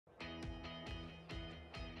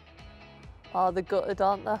Oh, they're gutted,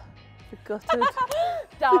 aren't they? They're gutted.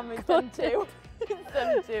 Damn, it's them two. It's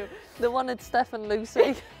them two. They wanted Steph and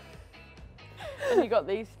Lucy. And you got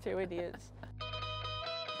these two idiots.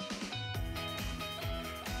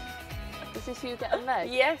 Is this you getting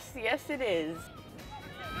Meg? Yes, yes it is.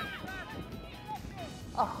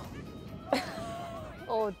 Oh.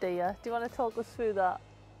 Oh dear. Do you want to talk us through that?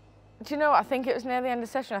 Do you know what? I think it was near the end of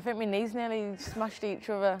the session. I think my knees nearly smashed each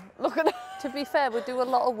other. Look at that. To be fair, we do a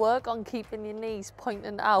lot of work on keeping your knees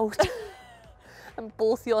pointing out. And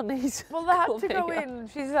both your knees. Well, they had to go in.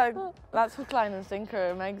 She's like, that's hook, line and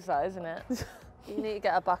sinker, Meg's that, isn't it? You need to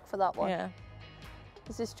get her back for that one. Yeah.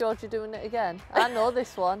 Is this Georgia doing it again? I know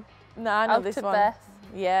this one. No, I know Out this to one. Beth.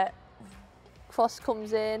 Yeah. Cross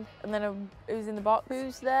comes in. And then who's in the box?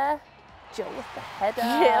 Who's there? Jill with the header.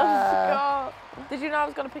 Jill. Did you know I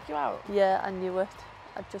was going to pick you out? Yeah, I knew it.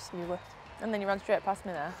 I just knew it. And then you ran straight past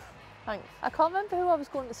me there. Thanks. I can't remember who I was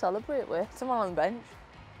going to celebrate with. Someone on the bench.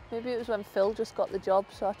 Maybe it was when Phil just got the job,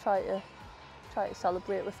 so I tried to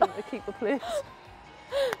celebrate with him to keep the place.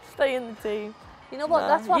 Stay in the team. You know what? No.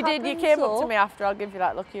 That's what you happens. did. You came up to me after. I'll give you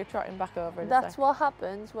that look. You're trotting back over. That's what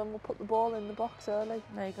happens when we put the ball in the box early.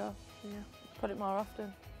 There you go. Yeah. Put it more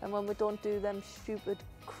often. And when we don't do them stupid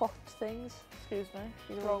cropped things. Excuse me.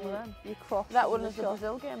 You know, what's wrong with them? You cross. That one was the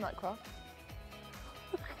Brazil game. That cross.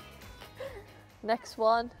 Next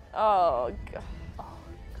one. Oh God. Oh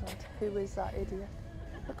God. Who is that idiot?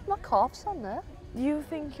 Look at my calves on there. You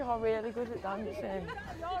think you're really good at dancing.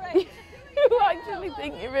 You actually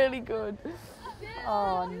think you're really good.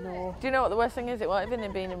 Oh no. Do you know what the worst thing is? It won't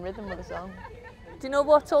even be in rhythm with the song. Do you know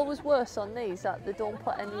what's always worse on these? That they don't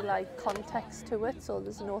put any like context to it, so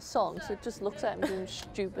there's no song, so it just looks like I'm doing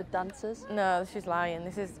stupid dances. No, she's lying.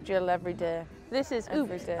 This is Jill every day. This is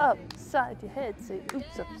oops upside your head, say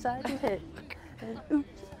oops upside your head, and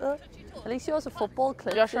oops up. At least yours a football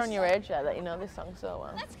clip. Josh, on your age there that you know this song so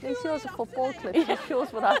well. At least yours a football clip. It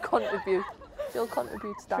shows what I contribute. Jill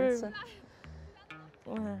contributes dancing.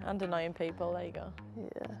 And annoying people, there you go.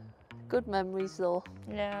 Yeah. Good memories though.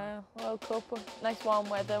 Yeah, World Cup, nice warm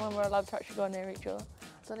weather when we're allowed to actually go near each other.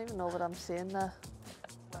 I don't even know what I'm saying there.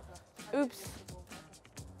 Oops.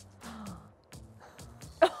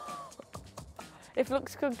 If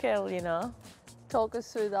looks could kill, you know. Talk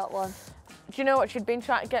us through that one. Do you know what? She'd been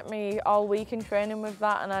trying to get me all week in training with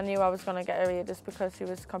that, and I knew I was going to get her here just because she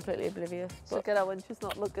was completely oblivious. So get her when she's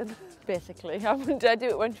not looking. Basically, I wouldn't dare do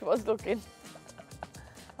it when she was looking.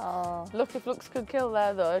 Oh. Look, if looks could kill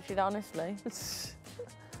there though, she'd honestly.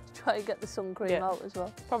 Try to get the sun cream out as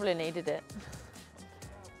well. Probably needed it.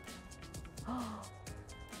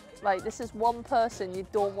 Right, this is one person you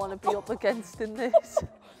don't want to be up against in this.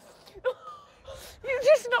 You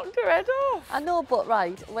just knocked her head off. I know, but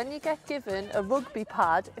right, when you get given a rugby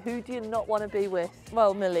pad, who do you not want to be with?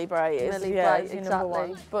 Well, Millie Bright is. Millie yeah, Bright,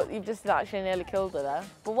 exactly. But you've just actually nearly killed her there.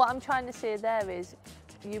 But what I'm trying to say there is,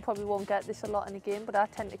 you probably won't get this a lot in a game, but I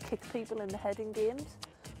tend to kick people in the head in games.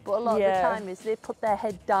 But a lot of the time is they put their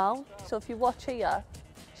head down. So if you watch here,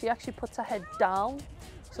 she actually puts her head down.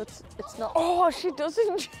 So it's not... Oh, she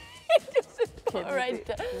doesn't. She doesn't put her head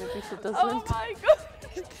down. Maybe she doesn't. Oh my God.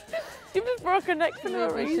 She just broke her neck for no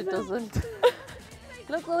reason. Maybe she doesn't.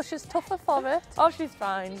 Look though, she's tougher for it. Oh, she's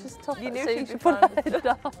fine. She's tougher. You knew See, she'd she be put her fine. head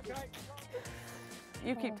down.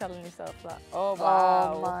 You keep telling yourself that. Oh,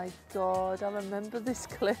 wow. Oh my God, I remember this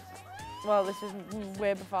clip. Well, this is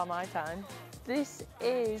way before my time. This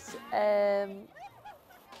is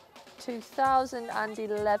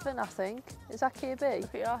 2011, I think. Is that KB?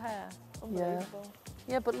 Look at your hair. Unbelievable.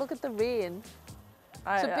 Yeah, but look at the rain.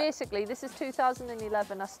 So basically, this is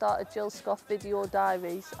 2011. I started Jill Scott Video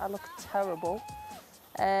Diaries. I look terrible.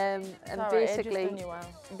 And basically,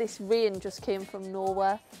 this rain just came from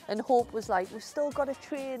nowhere. And Hope was like, we've still got a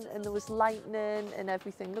train. And there was lightning and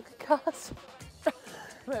everything. Look at Cass.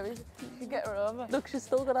 Where is it? You get her over. Look, she's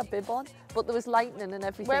still got her bib on. But there was lightning and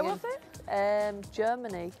everything. Where was it?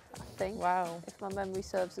 Germany, I think. Wow. If my memory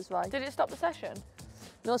serves us right. Did it stop the session?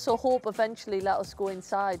 No, so Hope eventually let us go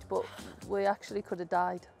inside, but we actually could have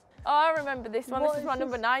died. Oh, I remember this one. What this is my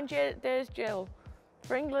number 9 days, Jill.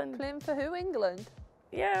 For England. Playing for who, England?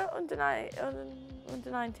 Yeah, under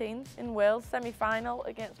 19s in Wales, semi-final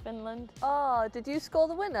against Finland. Oh, did you score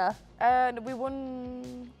the winner? And we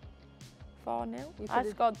won 4-0. I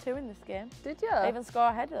scored 2 in this game. Did you? I even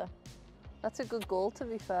scored a header. That's a good goal, to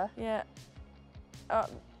be fair. Yeah.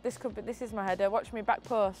 This is my header. Watch me back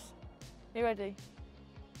post. You ready?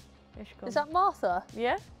 Here she comes. Is that Martha?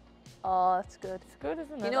 Yeah. Oh, that's good. It's good,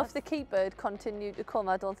 isn't it? You know, if the keeper had continued to come,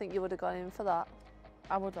 I don't think you would have gone in for that.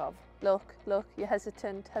 I would have. Look, you're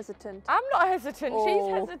hesitant. I'm not hesitant, oh, she's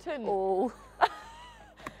hesitant. Oh.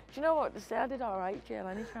 you know what? To say I did all right, Jill,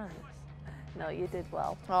 any chance? No, you did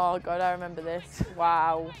well. Oh, God, I remember this.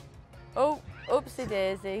 Wow. Oh, oopsie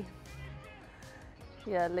daisy.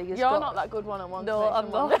 Yeah, Leah's You're not that good one-on-one. No,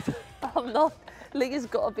 I'm not. I'm not. Leah's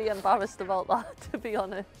got to be embarrassed about that, to be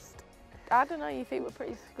honest. I don't know, your feet were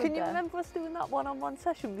pretty good. Can you remember us doing that one-on-one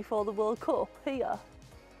session before the World Cup here?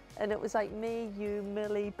 And it was like me, you,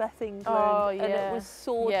 Millie, Beth England, and it was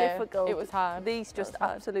so difficult. It was hard. These just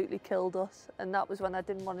absolutely killed us, and that was when I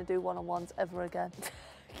didn't want to do one-on-ones ever again.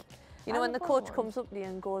 You know, when the coach comes up to you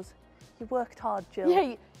and goes, "You worked hard, Jill."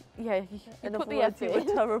 Yeah, you put the effort in. You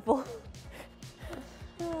were terrible.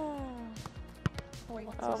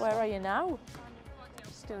 Oh, where are you now?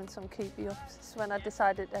 Just doing some keepy ups. This is when I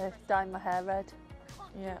decided to dye my hair red.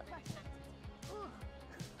 Yeah.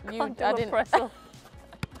 I didn't press up.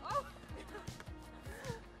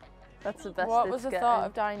 That's the best. What was the thought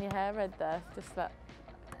of dyeing your hair red there? Just that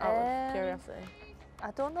out of curiosity. I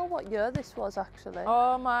don't know what year this was actually.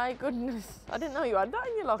 Oh my goodness. I didn't know you had that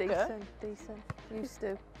in your locker. Decent. Used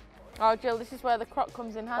to. Oh, Jill, this is where the croc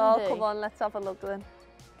comes in handy. Oh, come on, let's have a look then.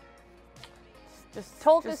 Just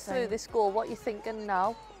talk us through this goal. What are you thinking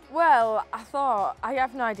now? Well, I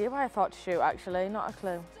have no idea why I thought to shoot actually, not a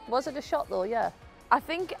clue. Was it a shot though? Yeah. I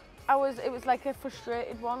think it was like a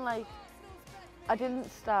frustrated one, like I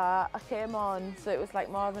didn't start, I came on, so it was like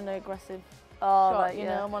more of an aggressive shot, right, you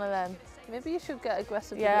know, one of them. Maybe you should get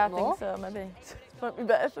aggressive a Yeah, bit more. I think so, maybe. Might be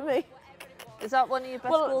better for me. Is that one of your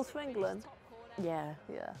best goals for England? Yeah.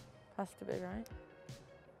 Yeah. Has to be, right?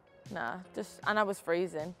 Nah, and I was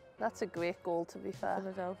freezing. That's a great goal, to be fair. For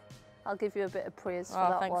myself. I'll give you a bit of praise for that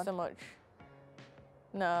one. Oh, thanks so much.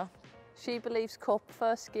 No. She Believes Cup,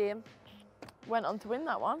 first game. Went on to win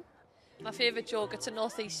that one. My favourite joke, it's a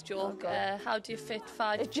northeast joke. How do you fit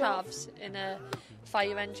 5 chavs in a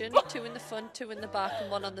fire engine? 2 in the front, 2 in the back,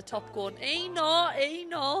 and 1 on the top going, "Eh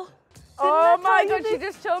no." Oh my God, she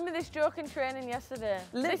just told me this joke in training yesterday.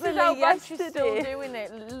 Literally this is how bad she's still doing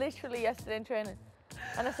it. Literally yesterday in training.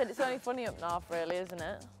 And I said, it's only funny up north really, isn't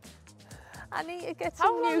it? I need to get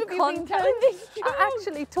some new content. This joke? I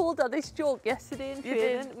actually told her this joke yesterday in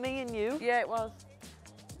training, me and you. Yeah, it was.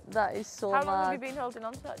 That is so mad. How long have you been holding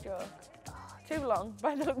on to that joke? Too long,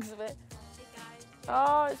 by the looks of it.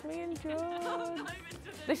 Oh, it's me and Jodie.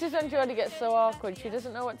 This is when Jodie gets so awkward. She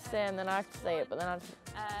doesn't know what to say and then I have to say it, but then I have to...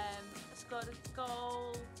 Scored a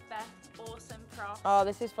goal, Beth, awesome props. Oh,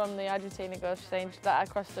 this is from the Argentina girl. She's saying that I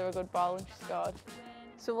crossed her a good ball and she scored.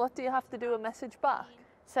 So what do you have to do, a message back?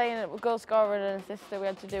 Saying that goal scorer and assist, we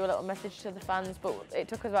had to do a little message to the fans, but it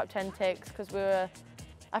took us about 10 takes because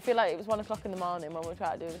I feel like it was 1 o'clock in the morning when we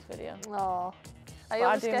tried to do this video. Oh, I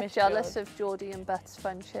always get jealous of Jodie and Beth's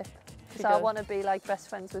friendship because I want to be like best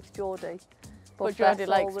friends with Jodie. But Jodie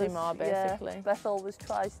likes me more, basically. Yeah, Beth always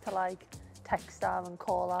tries to like text her and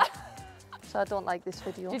call her. So I don't like this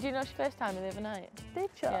video. Did you know she FaceTimed me the other night? Did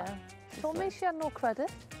you? Yeah. She told me she had no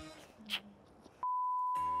credit.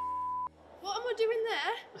 What am I doing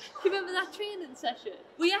there? Remember that training session?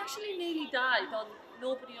 We actually nearly died on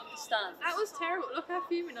Nobody Understands. That was terrible. Look how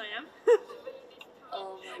fuming I am.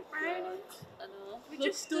 Oh my God. I know. We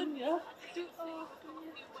just stood. you. Oh.